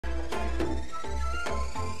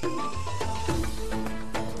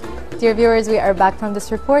Dear viewers, we are back from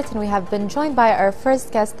this report and we have been joined by our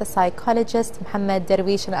first guest, the psychologist Mohammad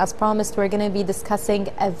Darweesh, and as promised we're going to be discussing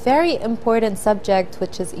a very important subject,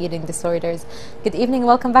 which is eating disorders. Good evening,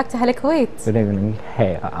 welcome back to Hala Kuwait. Good evening.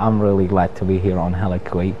 Hey, I'm really glad to be here on Hala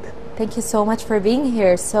Kuwait. Thank you so much for being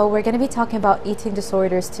here. So we're going to be talking about eating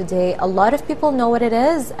disorders today. A lot of people know what it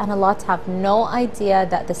is and a lot have no idea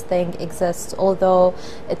that this thing exists, although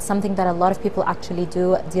it's something that a lot of people actually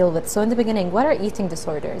do deal with. So in the beginning, what are eating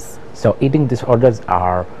disorders? So eating disorders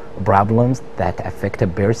are problems that affect a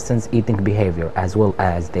person's eating behavior as well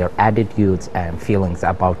as their attitudes and feelings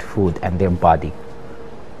about food and their body.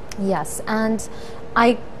 Yes, and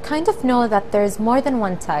I kind of know that there's more than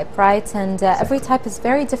one type, right? And every type is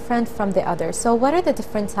very different from the other. So what are the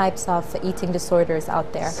different types of eating disorders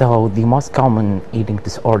out there? So the most common eating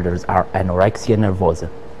disorders are anorexia nervosa,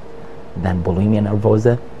 then bulimia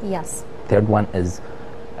nervosa. Yes. Third one is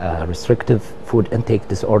restrictive food intake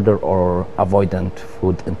disorder or avoidant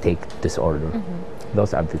food intake disorder.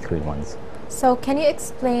 Those are the three ones. So can you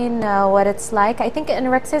explain what it's like? I think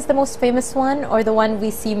anorexia is the most famous one, or the one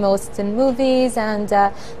we see most in movies, and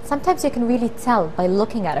sometimes you can really tell by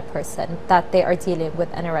looking at a person that they are dealing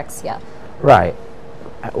with anorexia. Right.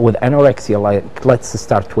 With anorexia, like, let's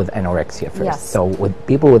start with anorexia first. Yes. So with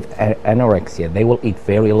people with anorexia, they will eat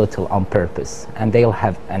very little on purpose, and they'll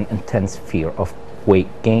have an intense fear of weight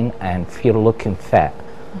gain and fear looking fat.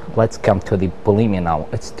 Let's come to the bulimia now.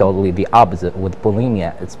 It's totally the opposite. With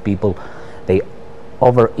bulimia, it's people, they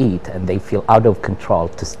overeat and they feel out of control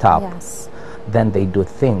to stop. Yes. Then they do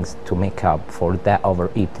things to make up for that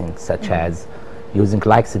overeating, such as using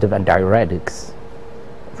laxative and diuretics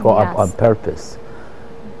on purpose.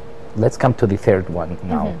 Let's come to the third one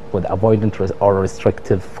now, with avoidant or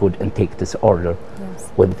restrictive food intake disorder.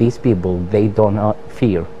 Yes. With these people, they do not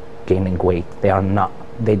fear gaining weight.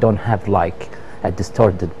 They don't have like a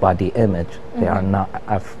distorted body image. They are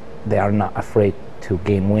not afraid to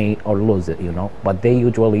gain weight or lose it, you know, but they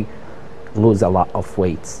usually lose a lot of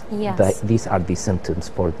weights. Yes. These are the symptoms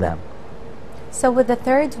for them. So with the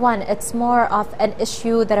third one, it's more of an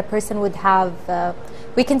issue that a person would have,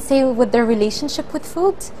 we can say, with their relationship with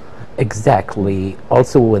food? Exactly.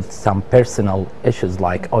 Also with some personal issues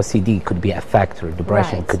like OCD could be a factor,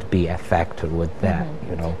 depression could be a factor with that,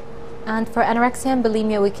 you know. And for anorexia and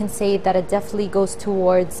bulimia, we can say that it definitely goes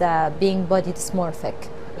towards being body dysmorphic.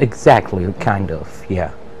 Exactly, kind of,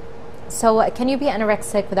 yeah. So can you be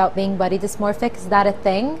anorexic without being body dysmorphic? Is that a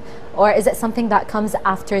thing? Or is it something that comes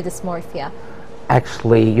after dysmorphia?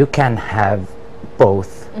 Actually, you can have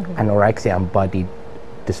both anorexia and body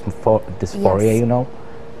dysphoria, you know.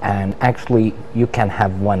 And actually, you can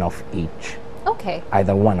have one of each. Okay.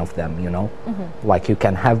 Either one of them, you know. Like you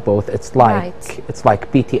can have both. It's like it's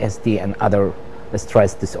like PTSD and other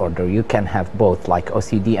stress disorder. You can have both, like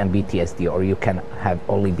OCD and PTSD, or you can have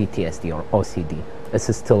only PTSD or OCD. This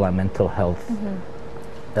is still a mental health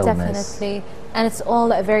illness. Definitely. And it's all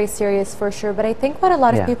very serious for sure. But I think what a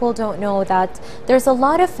lot of people don't know, that there's a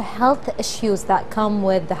lot of health issues that come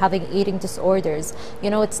with having eating disorders. You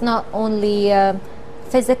know, it's not only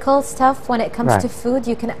physical stuff. When it comes to food,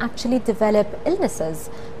 you can actually develop illnesses.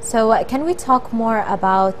 So can we talk more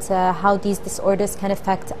about how these disorders can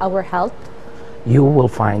affect our health? You will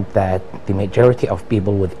find that the majority of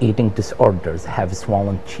people with eating disorders have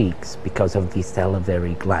swollen cheeks because of the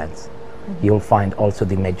salivary glands. You'll find also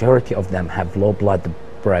the majority of them have low blood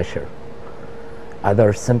pressure.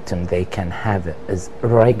 Other symptom they can have is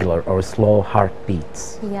irregular or slow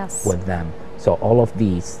heartbeats with them. So all of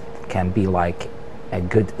these can be like a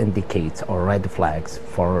good indicator or red flags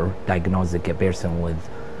for diagnosing a person with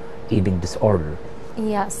eating disorder.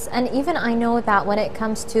 Yes, and even I know that when it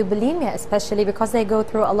comes to bulimia, especially because they go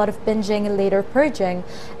through a lot of binging and later purging,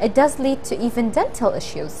 it does lead to even dental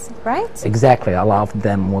issues, right? Exactly. A lot of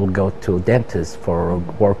them will go to dentists for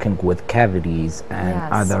working with cavities and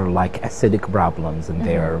other like acidic problems in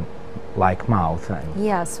their like mouth.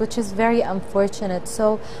 Yes, which is very unfortunate.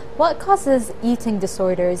 So what causes eating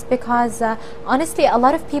disorders? Because honestly, a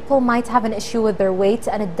lot of people might have an issue with their weight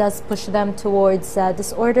and it does push them towards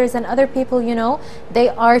disorders, and other people, you know, they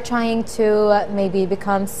are trying to maybe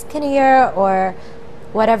become skinnier or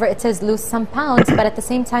whatever it is, lose some pounds, but at the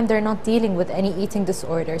same time they're not dealing with any eating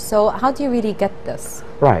disorder. So how do you really get this?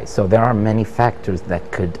 Right, so there are many factors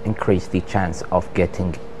that could increase the chance of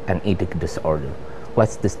getting an eating disorder.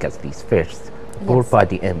 Let's discuss these first. Poor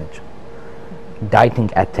body image, dieting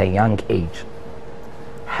at a young age,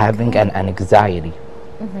 having an anxiety,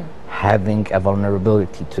 having a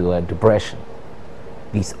vulnerability to a depression.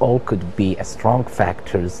 These all could be strong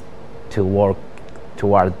factors to work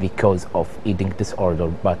toward the cause of eating disorder,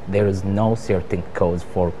 but there is no certain cause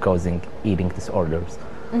for causing eating disorders.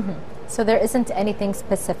 So there isn't anything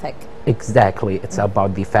specific. Exactly. It's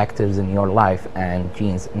about the factors in your life, and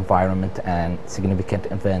genes, environment, and significant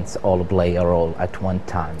events all play a role at one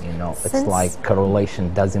time, you know. It's like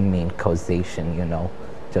correlation doesn't mean causation, you know,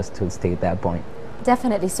 just to state that point.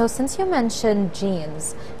 Definitely. So since you mentioned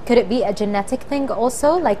genes, could it be a genetic thing also,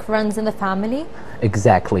 like runs in the family?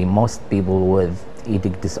 Exactly. Most people with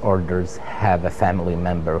eating disorders have a family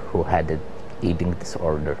member who had an eating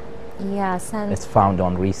disorder. Yes, and it's found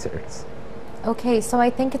on research. Okay, so I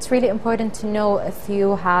think it's really important to know if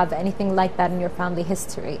you have anything like that in your family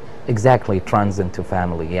history. Exactly, it runs into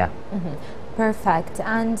family, yeah. Perfect.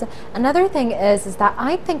 And another thing is that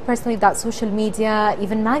I think personally that social media,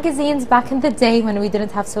 even magazines back in the day when we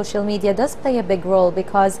didn't have social media, does play a big role,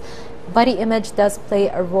 because body image does play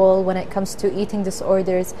a role when it comes to eating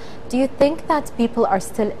disorders. Do you think that people are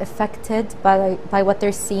still affected by what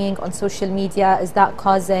they're seeing on social media? Is that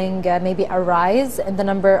causing maybe a rise in the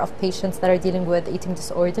number of patients that are dealing with eating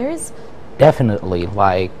disorders? Definitely.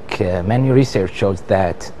 Like many research shows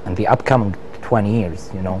that in the upcoming 20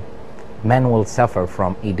 years, you know, men will suffer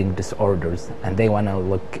from eating disorders, and they want to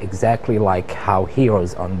look exactly like how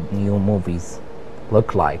heroes on new movies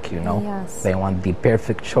look like, you know. Yes. They want the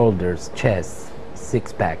perfect shoulders, chest,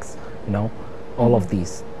 six packs, you know, all of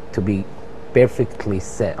these to be perfectly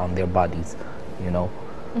set on their bodies, you know.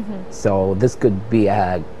 So this could be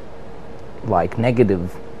a like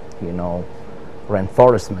negative, you know,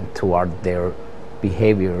 reinforcement toward their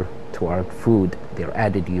behavior, toward food, their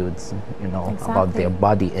attitudes, you know, about their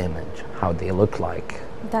body image, how they look like.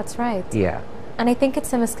 That's right. Yeah. And I think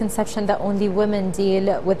it's a misconception that only women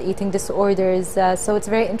deal with eating disorders. So it's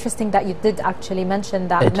very interesting that you did actually mention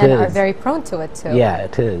that men are very prone to it too. Yeah,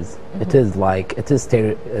 it is. It is like, it is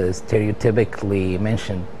stereotypically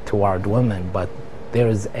mentioned toward women, but there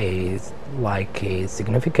is a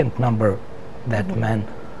significant number that men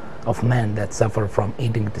that suffer from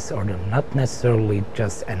eating disorder. Not necessarily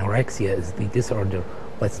just anorexia is the disorder.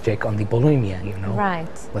 Let's check on the bulimia, you know. Right.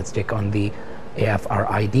 Let's check on the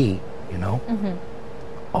AFRID, you know.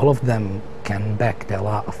 All of them can impact a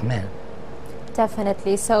lot of men.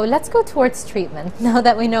 Definitely. So let's go towards treatment. Now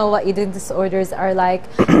that we know what eating disorders are like,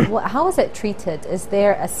 how is it treated? Is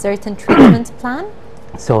there a certain treatment plan?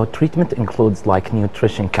 So treatment includes like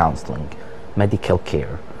nutrition counseling, medical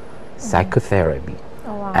care, psychotherapy,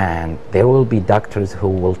 and there will be doctors who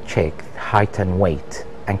will check height and weight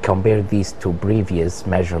and compare these to previous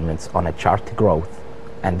measurements on a chart growth,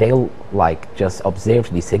 and they'll like just observe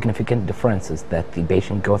the significant differences that the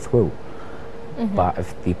patient go through. But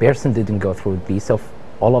if the person didn't go through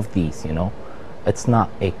all of these, you know, it's not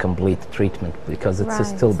a complete treatment, because it's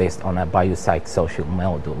still based on a biopsychosocial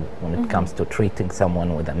model when it comes to treating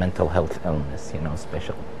someone with a mental health illness, you know,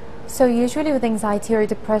 especially. So usually with anxiety or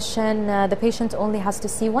depression, the patient only has to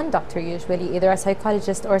see one doctor, usually either a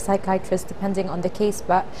psychologist or a psychiatrist, depending on the case.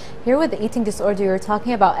 But here with the eating disorder, you're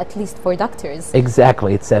talking about at least 4 doctors.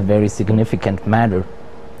 Exactly, it's a very significant matter.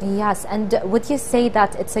 Yes, and would you say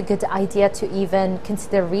that it's a good idea to even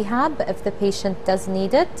consider rehab if the patient does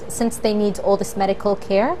need it, since they need all this medical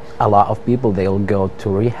care? A lot of people, they'll go to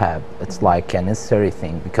rehab. It's like a necessary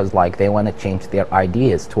thing, because like they want to change their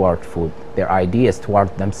ideas toward food, their ideas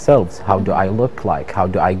toward themselves. How do I look like? How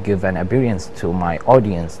do I give an appearance to my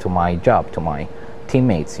audience, to my job, to my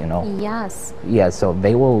teammates, you know? Yes. Yeah, so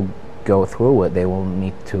they will go through it. They will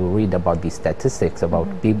need to read about the statistics about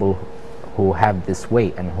people who have this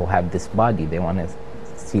weight and who have this body. They want to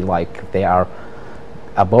see like they are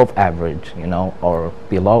above average, you know, or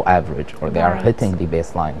below average, or they are hitting the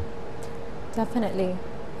baseline. Definitely.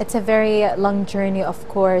 It's a very long journey, of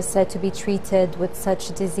course, to be treated with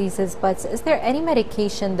such diseases. But is there any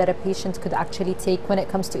medication that a patient could actually take when it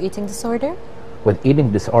comes to eating disorder? With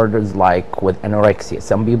eating disorders, like with anorexia,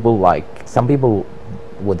 some people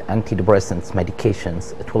with antidepressants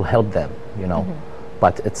medications, it will help them, you know.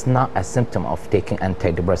 But it's not a symptom of taking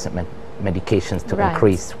antidepressant medications to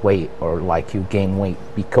increase weight, or like you gain weight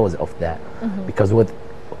because of that. Because with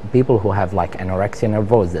people who have like anorexia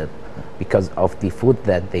nervosa, because of the food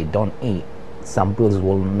that they don't eat, some pills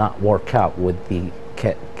will not work out with the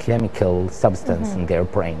chemical substance in their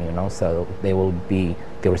brain, you know. So they will be,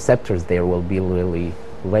 the receptors there will be really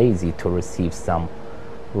lazy to receive some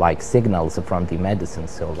like signals from the medicine,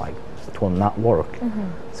 so like it will not work.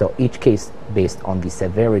 So each case based on the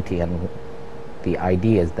severity and the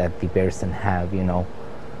ideas that the person have, you know,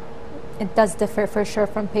 It does differ for sure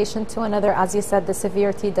from patient to another. As you said, the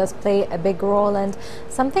severity does play a big role. And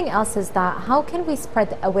something else is that how can we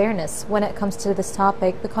spread awareness when it comes to this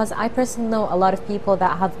topic? Because I personally know a lot of people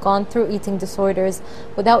that have gone through eating disorders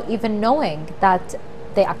without even knowing that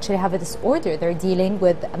they actually have a disorder. They're dealing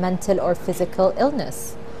with a mental or physical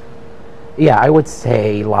illness. Yeah, I would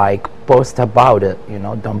say like post about it, you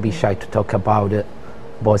know, don't be shy to talk about it.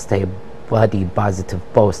 Post a body positive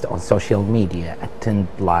post on social media, attend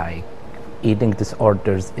like eating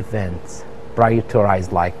disorders events,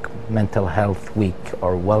 prioritize like mental health week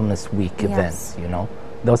or wellness week events, you know.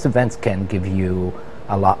 Those events can give you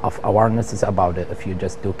a lot of awarenesses about it. If you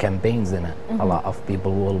just do campaigns in it, a lot of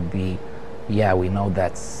people will be, yeah, we know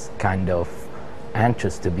that's kind of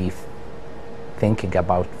anxious to be thinking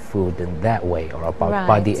about food in that way or about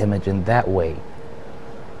body image in that way.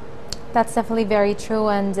 That's definitely very true.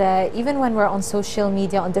 And even when we're on social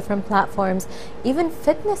media, on different platforms, even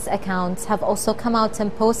fitness accounts have also come out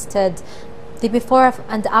and posted the before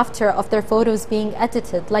and after of their photos being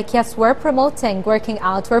edited. Like, yes, we're promoting working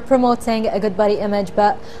out, we're promoting a good body image,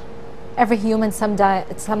 but every human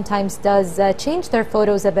sometimes does change their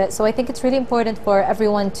photos a bit. So I think it's really important for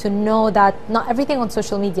everyone to know that not everything on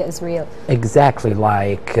social media is real. Exactly.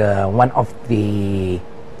 Like one of the,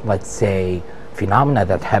 let's say, phenomena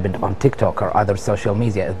that happened on TikTok or other social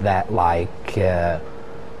media is that like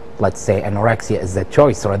let's say anorexia is a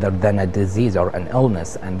choice rather than a disease or an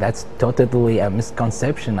illness, and that's totally a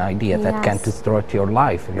misconception idea that can distort your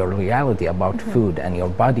life, your reality about food and your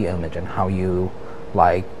body image and how you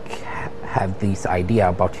like have this idea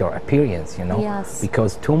about your appearance, you know,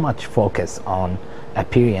 because too much focus on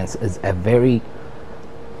appearance is a very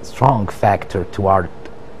strong factor toward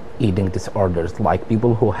eating disorders. Like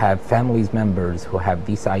people who have families members who have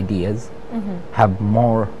these ideas have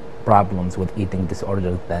more problems with eating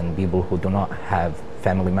disorders than people who do not have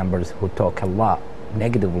family members who talk a lot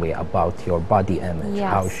negatively about your body image.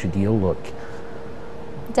 How should you look?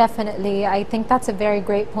 Definitely. I think that's a very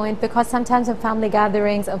great point, because sometimes in family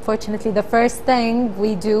gatherings, unfortunately, the first thing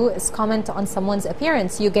we do is comment on someone's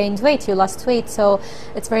appearance. You gained weight, you lost weight. So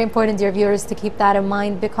it's very important, dear viewers, to keep that in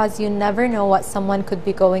mind, because you never know what someone could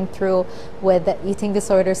be going through with eating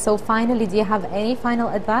disorders. So finally, do you have any final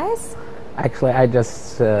advice? Actually, I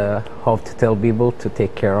just hope to tell people to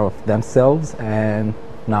take care of themselves and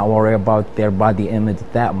not worry about their body image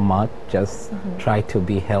that much. Just try to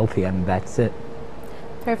be healthy, and that's it.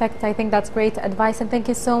 Perfect. I think that's great advice, and thank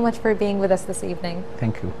you so much for being with us this evening.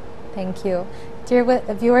 Thank you. Thank you. Dear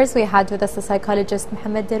viewers, we had with us the psychologist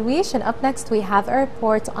Mohammad Darweesh, and up next we have a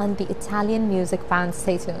report on the Italian music ban.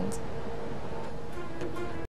 Stay tuned.